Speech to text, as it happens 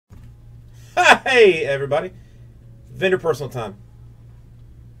Hey, everybody. Vendor personal time.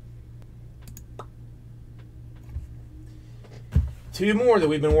 Two more that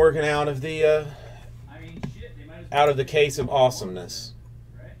we've been working out of the case of awesomeness.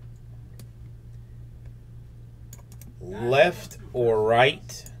 Left or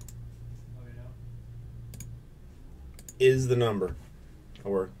right is the number,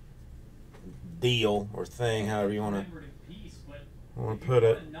 or deal, or thing, however you want to put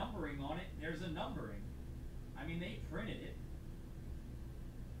it. Numbering on it, there's a numbering. I mean, they printed it.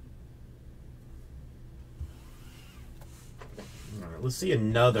 All right, let's see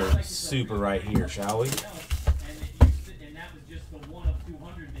another super right here, shall we? And that was just the 1 of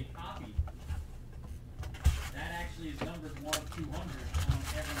 200 they copied. That actually is numbered 1 of 200 on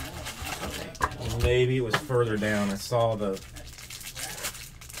every one. Maybe it was further down. I saw this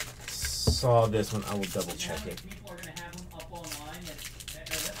one. I will double check it. People are going to have them up online.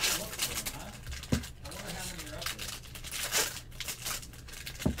 Let's look for them, huh? I wonder how many are up there.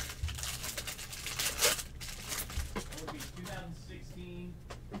 That would be 2016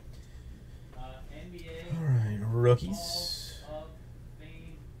 NBA. All right, rookies. Hall of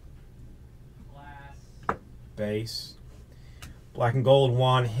Fame class. Base. Black and gold,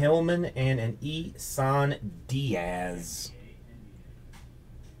 Juan Hillman and an Isan Diaz.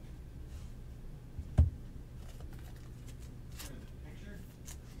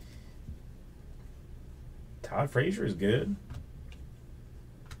 Todd Frazier is good.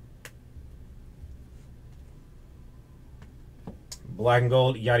 Black and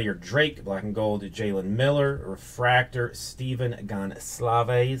gold, Yadier Drake. Black and gold, Jalen Miller. Refractor, Steven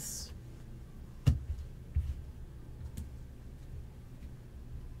Gonsalves.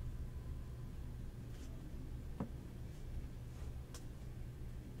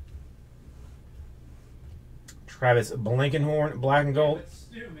 Travis Blankenhorn, black and gold.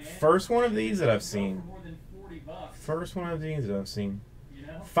 First one of these that I've seen. First one of these that I've seen.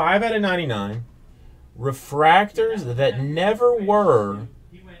 5 out of 99. Refractors that never were,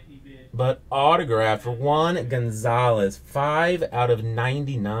 but autographed for Juan Gonzalez. 5 out of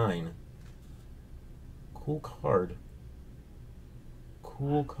 99. Cool card.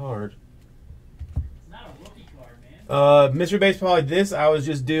 Cool card. It's not a rookie card, man. Mystery Baseball, this I was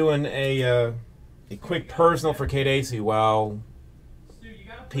just doing a quick personal for Kate Acey while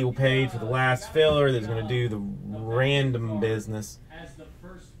people paid for the last filler. That's going to do the random business. As the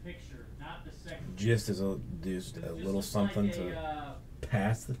first picture, not the second. Just as a little something to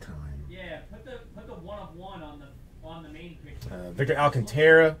pass the time. Yeah, put the 1 of 1 on the main picture. Victor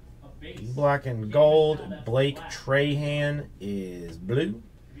Alcantara, black and gold. Blake Trahan is blue,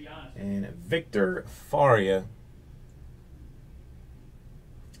 and Victor Faria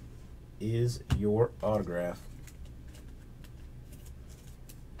is your autograph.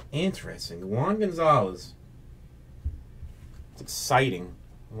 Interesting. Juan Gonzalez. It's exciting.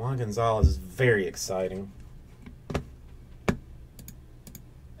 Juan Gonzalez is very exciting.